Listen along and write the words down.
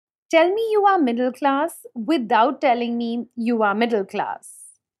Tell me you are middle class without telling me you are middle class.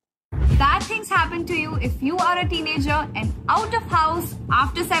 Bad things happen to you if you are a teenager and out of house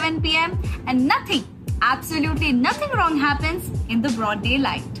after 7 p.m. and absolutely nothing wrong happens in the broad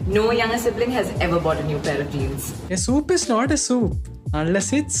daylight. No younger sibling has ever bought a new pair of jeans. A soup is not a soup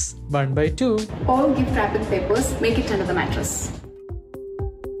unless it's 1/2. All gift wrapping papers, make it under the mattress.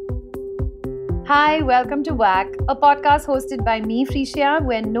 Hi, welcome to Whack, a podcast hosted by me, Freesia,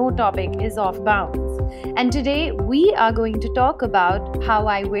 where no topic is off bounds. And today we are going to talk about how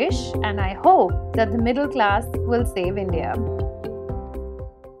I wish and I hope that the middle class will save India.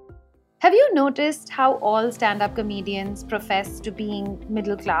 Have you noticed how all stand-up comedians profess to being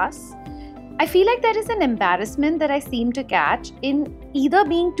middle class? I feel like there is an embarrassment that I seem to catch in either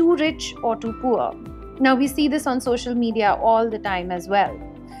being too rich or too poor. Now, we see this on social media all the time as well.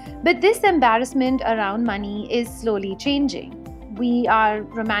 But this embarrassment around money is slowly changing. We are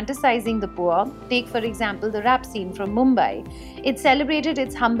romanticizing the poor. Take, for example, the rap scene from Mumbai. It celebrated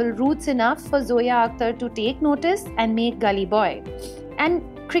its humble roots enough for Zoya Akhtar to take notice and make Gully Boy. And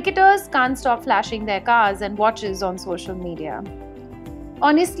cricketers can't stop flashing their cars and watches on social media.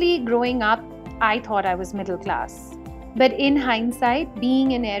 Honestly, growing up, I thought I was middle class. But in hindsight,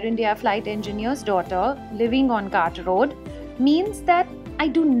 being an Air India flight engineer's daughter living on Cart Road means that I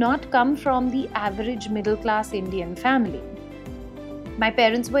do not come from the average middle-class Indian family. My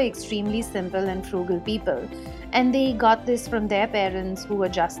parents were extremely simple and frugal people, and they got this from their parents who were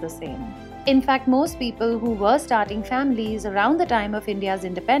just the same. In fact, most people who were starting families around the time of India's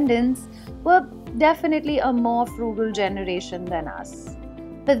independence were definitely a more frugal generation than us.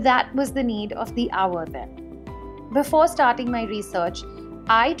 But that was the need of the hour then. Before starting my research,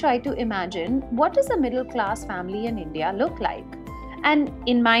 I tried to imagine what does a middle-class family in India look like? And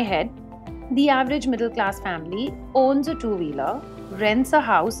in my head, the average middle-class family owns a two-wheeler, rents a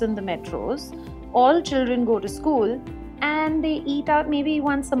house in the metros, all children go to school, and they eat out maybe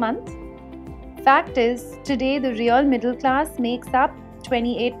once a month. Fact is, today the real middle class makes up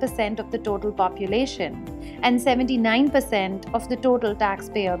 28% of the total population and 79% of the total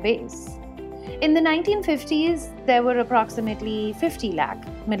taxpayer base. In the 1950s, there were approximately 50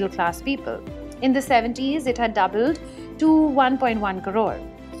 lakh middle-class people. In the 70s, it had doubled to 1.1 crore.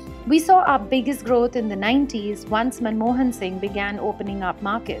 We saw our biggest growth in the 90s once Manmohan Singh began opening up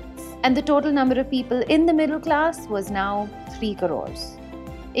markets, and the total number of people in the middle class was now 3 crores.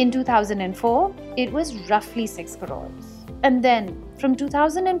 In 2004, it was roughly 6 crores. And then, from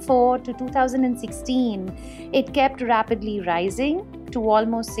 2004 to 2016, it kept rapidly rising to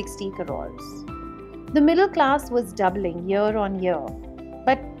almost 60 crores. The middle class was doubling year on year,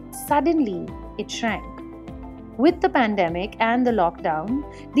 but suddenly it shrank. With the pandemic and the lockdown,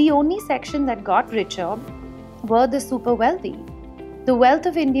 the only section that got richer were the super wealthy. The wealth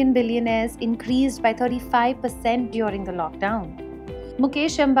of Indian billionaires increased by 35% during the lockdown.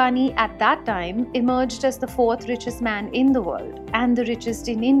 Mukesh Ambani at that time emerged as the fourth richest man in the world and the richest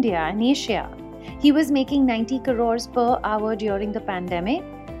in India and Asia. He was making 90 crores per hour during the pandemic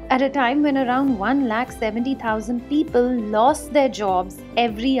at a time when around 170,000 people lost their jobs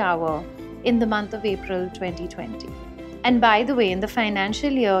every hour in the month of April 2020. And by the way, in the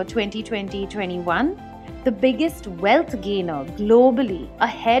financial year 2020-21, the biggest wealth gainer globally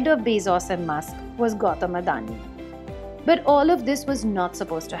ahead of Bezos and Musk was Gautam Adani. But all of this was not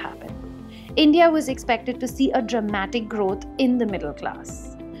supposed to happen. India was expected to see a dramatic growth in the middle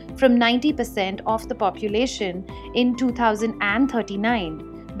class. From 90% of the population in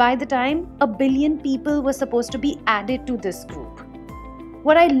 2039, by the time a billion people were supposed to be added to this group.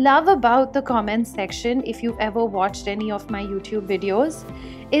 What I love about the comments section, if you've ever watched any of my YouTube videos,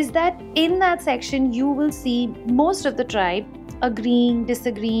 is that in that section you will see most of the tribe agreeing,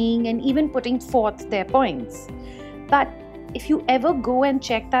 disagreeing, and even putting forth their points. But if you ever go and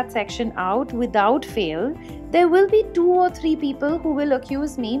check that section out without fail, there will be 2 or 3 people who will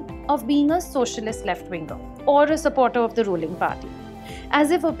accuse me of being a socialist left-winger or a supporter of the ruling party,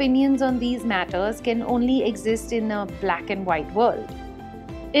 as if opinions on these matters can only exist in a black and white world.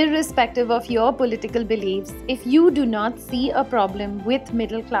 Irrespective of your political beliefs, if you do not see a problem with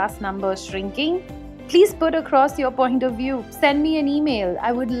middle-class numbers shrinking, please put across your point of view. Send me an email.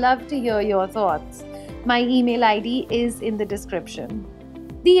 I would love to hear your thoughts. My email ID is in the description.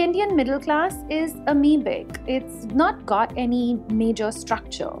 The Indian middle class is amoebic. It's not got any major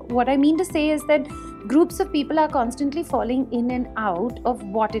structure. What I mean to say is that groups of people are constantly falling in and out of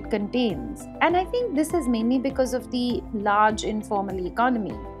what it contains. And I think this is mainly because of the large informal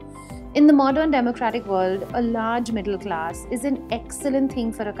economy. In the modern democratic world, a large middle class is an excellent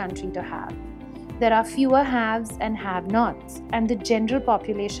thing for a country to have. There are fewer haves and have-nots, and the general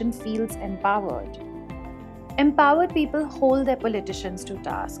population feels empowered. Empowered people hold their politicians to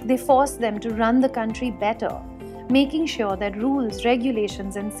task. They force them to run the country better, making sure that rules,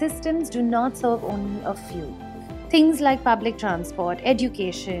 regulations, and systems do not serve only a few. Things like public transport,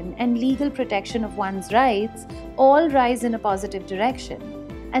 education, and legal protection of one's rights all rise in a positive direction.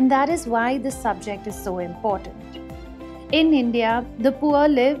 And that is why this subject is so important. In India, the poor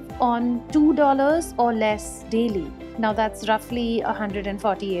live on $2 or less daily. Now that's roughly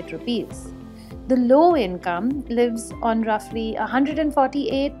 148 rupees. The low income lives on roughly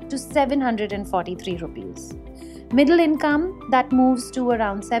 148 to 743 rupees. Middle income, that moves to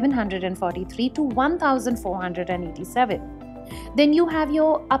around 743 to 1,487. Then you have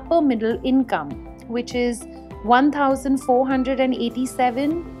your upper middle income, which is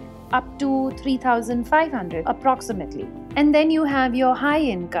 1,487 up to 3,500 approximately. And then you have your high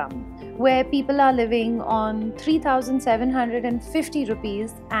income, where people are living on 3,750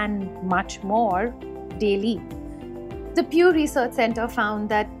 rupees and much more daily. The Pew Research Center found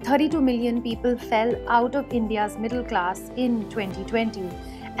that 32 million people fell out of India's middle class in 2020,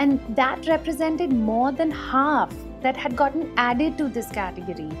 and that represented more than half that had gotten added to this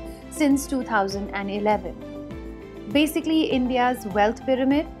category since 2011. Basically, India's wealth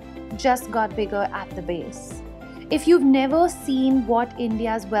pyramid just got bigger at the base. If you've never seen what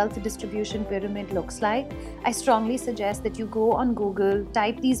India's wealth distribution pyramid looks like, I strongly suggest that you go on Google,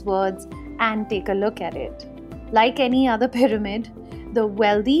 type these words, and take a look at it. Like any other pyramid, the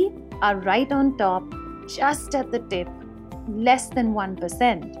wealthy are right on top, just at the tip, less than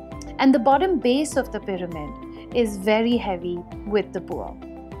 1%. And the bottom base of the pyramid is very heavy with the poor.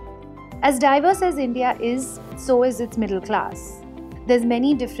 As diverse as India is, so is its middle class. There's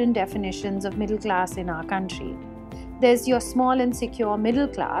many different definitions of middle class in our country. There's your small and secure middle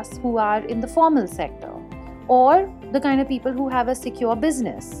class who are in the formal sector, or the kind of people who have a secure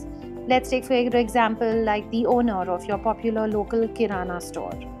business. Let's take for example like the owner of your popular local Kirana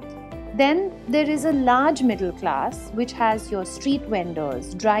store. Then there is a large middle class which has your street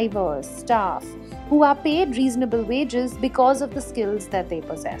vendors, drivers, staff who are paid reasonable wages because of the skills that they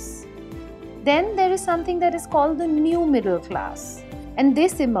possess. Then there is something that is called the new middle class, and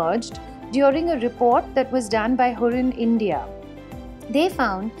this emerged during a report that was done by Hurun India. They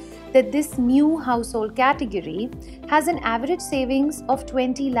found that this new household category has an average savings of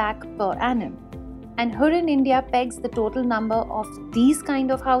 20 lakh per annum. And Hurun India pegs the total number of these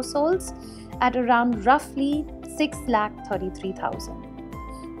kind of households at around roughly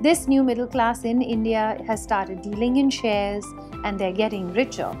 6,33,000. This new middle class in India has started dealing in shares and they're getting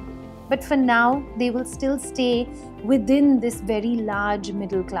richer. But for now, they will still stay within this very large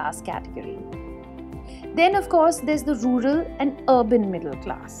middle class category. Then, of course, there's the rural and urban middle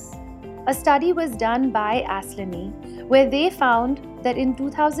class. A study was done by Aslani where they found that in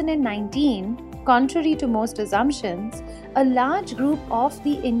 2019, contrary to most assumptions, a large group of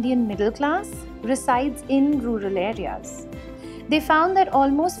the Indian middle class resides in rural areas. They found that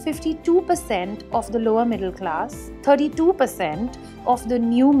almost 52% of the lower middle class, 32% of the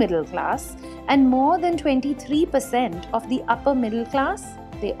new middle class, and more than 23% of the upper middle class,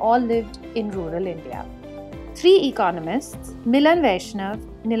 they all lived in rural India. 3 economists, Milan Vaishnav,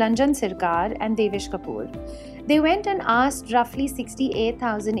 Nilanjan Sirkar, and Devesh Kapoor, they went and asked roughly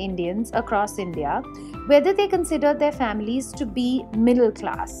 68,000 Indians across India whether they considered their families to be middle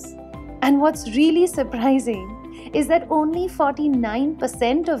class. And what's really surprising is that only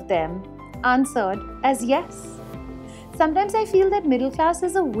 49% of them answered as yes. Sometimes I feel that middle class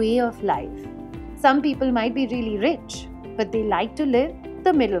is a way of life. Some people might be really rich, but they like to live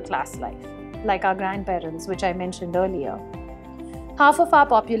the middle class life, like our grandparents, which I mentioned earlier. Half of our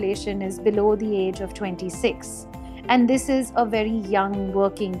population is below the age of 26, and this is a very young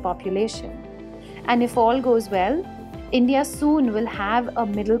working population. And if all goes well, India soon will have a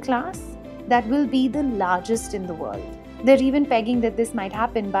middle class that will be the largest in the world. They're even pegging that this might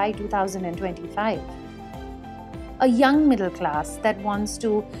happen by 2025. A young middle class that wants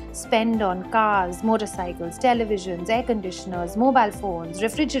to spend on cars, motorcycles, televisions, air conditioners, mobile phones,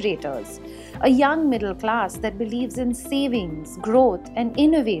 refrigerators. A young middle class that believes in savings, growth, and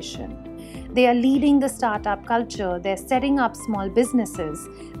innovation. They are leading the startup culture. They're setting up small businesses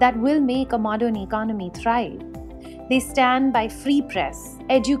that will make a modern economy thrive. They stand by free press,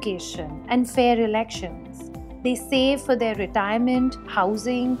 education, and fair elections. They save for their retirement,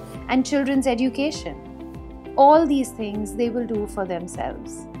 housing, and children's education. All these things they will do for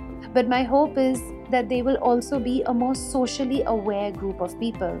themselves. But my hope is that they will also be a more socially aware group of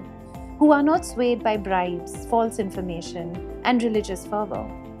people who are not swayed by bribes, false information, and religious fervor.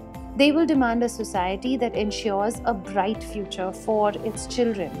 They will demand a society that ensures a bright future for its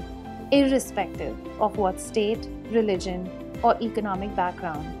children, irrespective of what state, religion, or economic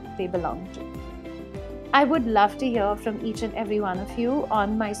background they belong to. I would love to hear from each and every one of you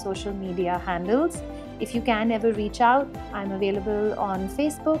on my social media handles. If you can ever reach out, I'm available on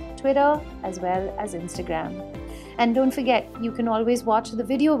Facebook, Twitter, as well as Instagram. And don't forget, you can always watch the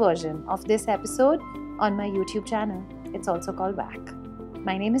video version of this episode on my YouTube channel. It's also called WACK.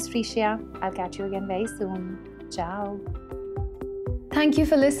 My name is Frisia. I'll catch you again very soon. Ciao. Thank you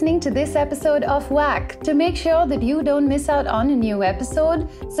for listening to this episode of WACK. To make sure that you don't miss out on a new episode,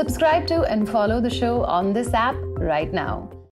 subscribe to and follow the show on this app right now.